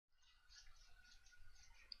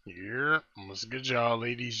Yeah, what's good, y'all,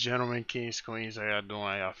 ladies, gentlemen, kings, queens? How y'all doing?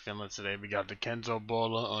 How y'all feeling today? We got the Kenzo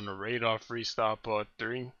Balla on the radar freestyle part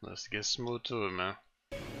 3. Let's get smooth to it, man.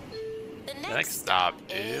 The Next stop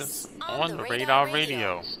is on the radar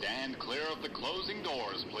radio. Stand clear of the closing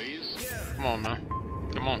doors, please. Come on, man.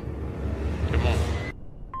 Come on. Come on.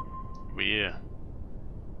 But yeah,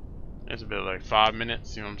 it's been like 5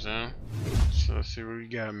 minutes, you know what I'm saying? So let's see what we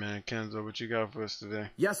got, man. Kenzo, what you got for us today?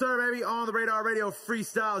 Yes, sir, baby. On the radar radio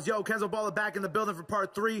freestyles. Yo, Kenzo Balla back in the building for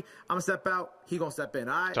part 3. I'm gonna step out. He gonna step in.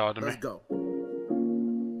 All right, Talk to let's me. go.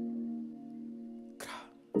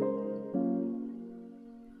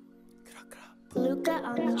 Luca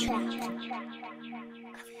on the track.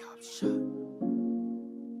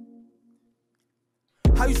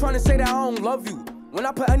 How you trying to say that I don't love you when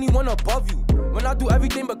I put anyone above you? When I do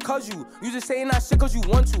everything because you just saying that shit cause you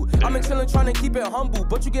want to. I'm in chillin' trying to keep it humble,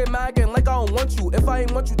 but you get mad and like I don't want you. If I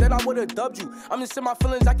ain't want you, then I would've dubbed you. I'm just in my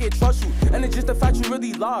feelings, I can't trust you. And it's just the fact you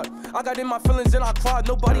really lied. I got in my feelings and I cried.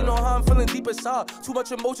 Nobody know how I'm feeling deep inside. Too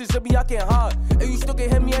much emotions in me, I can't hide. And you still can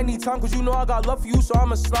hit me anytime cause you know I got love for you, so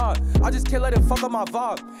I'ma slide. I just can't let it fuck up my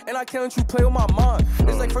vibe. And I can't let you play with my mind.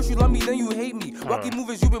 It's like first you love me, then you hate me. Rocky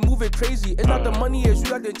movies, you been moving crazy. It's not the money, it's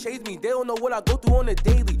you that done chase me. They don't know what I go through on the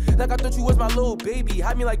daily. Like I thought you was my little baby.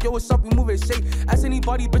 Had me like, yo, what's up, we moving shape. Ask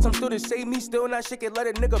anybody, bitch, I'm still the same. Me still in that shit, can let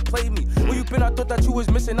a nigga play me. Where you been? I thought that you was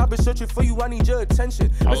missing. I've been searching for you, I need your attention.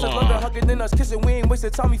 Mr. London hugging and us kissing. We ain't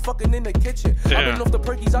wasting time, we fucking in the kitchen. I've been off the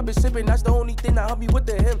perkies, I've been sipping. That's the only thing that helped me with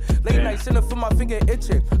the him. Late nights, sitting for my finger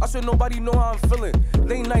itching. I swear nobody know how I'm feeling.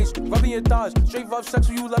 Late nights, rubbing your thighs. Straight vibe sex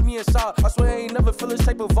when you let me inside. I swear I ain't never feel this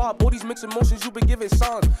type of vibe. All these mixed emotions, you been giving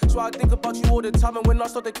signs. So I think about you all the time. And when I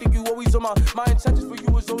start to think you always on my intentions for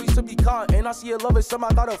you was always to be kind. And I see your love is something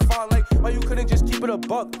I gotta find. Like, why you couldn't just keep it a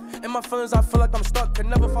buck? In my feelings, I feel like I'm stuck. Can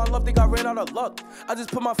never find love, think I ran out of luck. I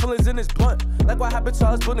just put my feelings in this blunt. Like what happened to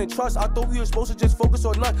us building trust? I thought we were supposed to just focus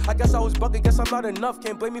on none. I guess I was bugging, guess I'm not enough.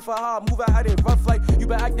 Can't blame me for how I move, I had it rough. Like, you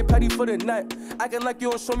been acting petty for the net. Acting like you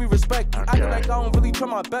don't show me respect. Acting like I don't really try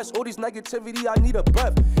my best. All this negativity, I need a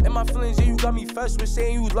breath. In my feelings, yeah, you got me fest. With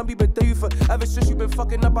saying you love me, but then you forever since you been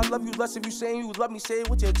fucking up, I love you less. If you saying you love me, say it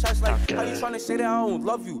with your chest. Like, how you trying to say that I don't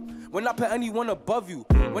love you when I put anyone above you?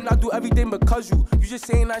 When I do everything because you just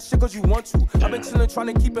saying that shit cause you want to. I've been chillin' trying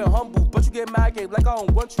to keep it humble, but you get mad like I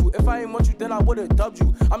don't want you. If I ain't want you, then I would've dubbed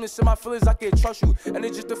you. I'm just in my feelings, I can't trust you. And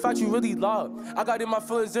it's just the fact you really lied. I got in my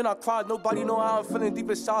feelings and I cried. Nobody know how I'm feeling deep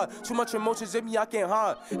inside. Too much emotions in me, I can't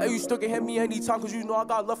hide. And you still can hit me anytime cause you know I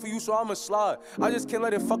got love for you, so I'ma slide. I just can't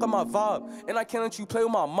let it fuck up my vibe. And I can't let you play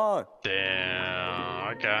with my mind.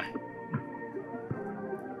 Damn, okay.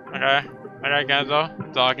 Okay,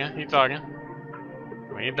 Kenzo, he talking.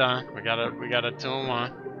 We ain't done. We got a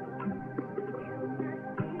 2-1.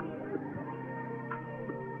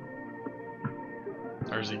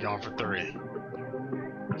 Or is he going for 3?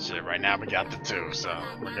 Shit, right now we got the 2, so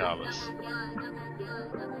regardless.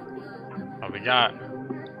 What we got?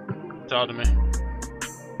 Talk to me.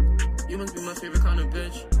 You must be my favorite kind of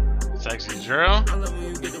bitch. Sexy drill? I love when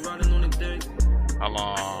you get the riding on the dick. How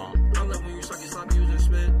long? I love when you suck your sloppy using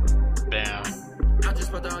spit. Damn. I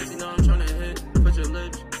just put the icy, now I'm trying to hit. Put your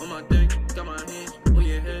lips on my dick, got my hands on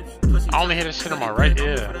your hips. I only hit this shit on my right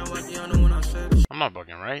ear. I'm not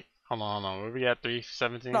bugging, right? Hold on. Where we at?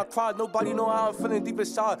 317? I cried, nobody know how I'm feeling deep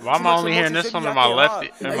inside. Well, I'm only hearing this one in my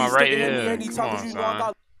left, in my right ear. Come on,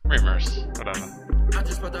 son. Reverse, whatever. I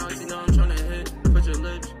just put the icy, now I'm trying to hit. Put your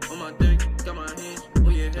lips on my dick, got my hands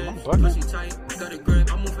on your hips. Pussy tight, got a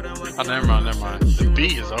grip. I'm moving that way. Oh, never mind. The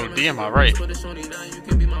beat is OD in my right. You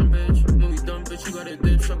can be my bitch. When we done, bitch, you got a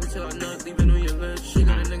dip. Suck till I nut, leaving on your lips. She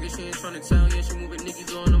got a nigga, she ain't trying to tell. Yeah, she moving Nicki,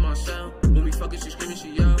 going on my cell. When we fucking, she screaming,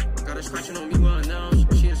 she yell. Got her scratching on me while I now.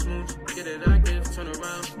 She a smooth, get it active, turn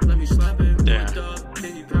around, let me slap it. Damn.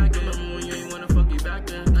 Baby, pack it. Remember when you ain't wanna fuck me back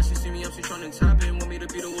then? Now she see me up, she trying to tap in. Want me to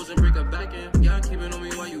beat the walls and break her back in. Yeah, I keep it on me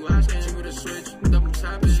while you asking. She with a switch, double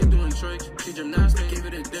tapping. She doing tricks, she gymnastics. Gave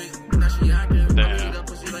it a dick, now she acting. Damn. I'ma eat that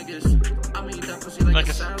pussy like this. I'ma eat that pussy like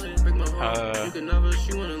a salad. Break my heart, you can never,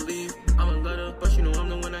 she wanna leave. I'ma let her, but you know I'm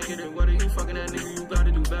the one that get it wetter. You fucking that nigga, you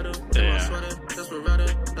gotta do better. Yeah. My sweater, that's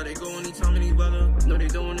Beretta. Let it go anytime, any weather. No, they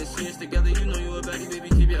don't wanna see us together. You know you a baddie, baby,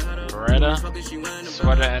 keep your head up. Beretta,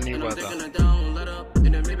 sweater, any weather.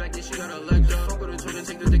 In the Maybach, yeah, she got her legs up. Fuck with her tune and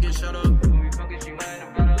take the dick and shut up. When we fucking, she wearing a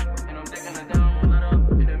better. And I'm taking her down, won't let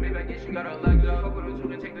up. In the Maybach, yeah, she got her legs up. Fuck with her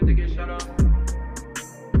tune and take the dick and shut up.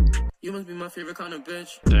 You must be my favorite kind of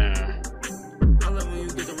bitch. Damn. I love when you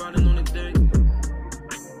get the riding on the dick.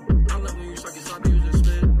 I love when you suck your sloppy using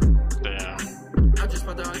spit. Damn. I just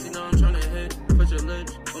put the icy, now I'm trying to hit. Put your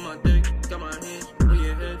lips on my dick, got my hands on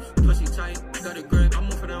your hips. Pussy tight, got a grip. I'm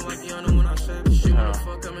moving that white piano when I sip. She wanna know.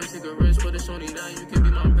 Fuck, I'm gonna take a risk, but it's only that you can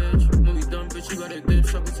be my bitch. When we done, bitch, you gotta dip,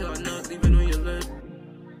 suck it till I nut, leaving on your lip.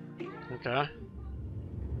 Okay.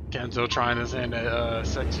 Kenzo trying his hand at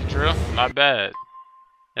sexy drill. Not bad.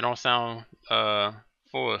 It don't sound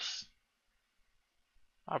forced.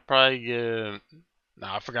 I'll probably give.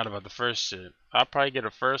 Nah, I forgot about the first shit. I'll probably get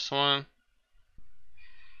a first one.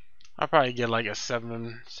 I'll probably get like a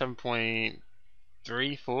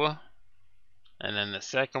 7.3, 4. And then the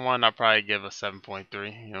second one, I'll probably give a 7.3.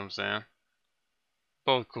 You know what I'm saying?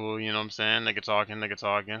 Both cool, you know what I'm saying? Nigga talking.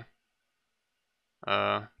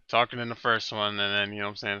 Talking in the first one, and then, you know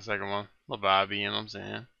what I'm saying, the second one. Little vibey, you know what I'm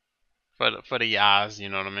saying? For the eyes, you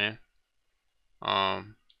know what I mean?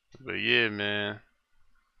 But yeah, man.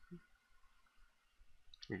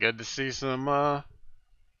 Good to see some,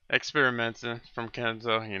 experimenting from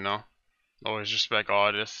Kenzo, you know. Always respect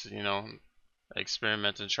artists, you know,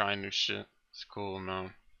 experimenting, trying new shit. It's cool,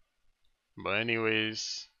 man. But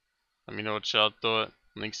anyways, let me know what y'all thought.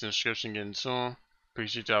 Links in the description, getting soon.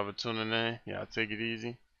 Appreciate y'all for tuning in. Yeah, take it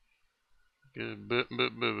easy. Good,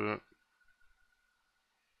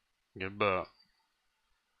 Goodbye.